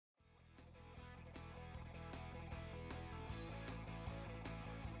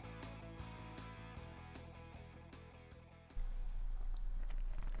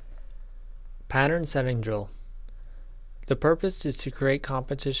Pattern setting drill. The purpose is to create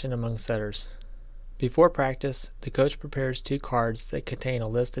competition among setters. Before practice, the coach prepares 2 cards that contain a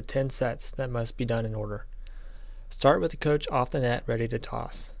list of 10 sets that must be done in order. Start with the coach off the net ready to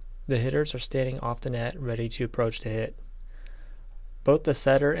toss. The hitters are standing off the net ready to approach to hit. Both the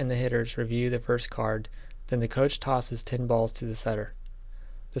setter and the hitters review the first card, then the coach tosses 10 balls to the setter.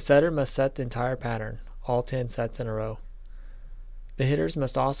 The setter must set the entire pattern, all 10 sets in a row. The hitters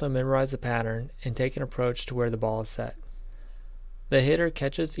must also memorize the pattern and take an approach to where the ball is set. The hitter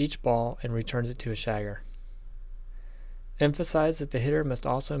catches each ball and returns it to a shagger. Emphasize that the hitter must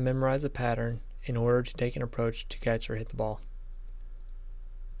also memorize the pattern in order to take an approach to catch or hit the ball.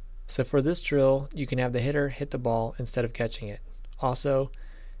 So for this drill, you can have the hitter hit the ball instead of catching it. Also,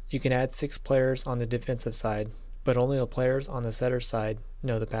 you can add 6 players on the defensive side, but only the players on the setter's side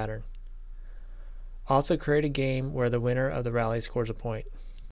know the pattern. Also create a game where the winner of the rally scores a point.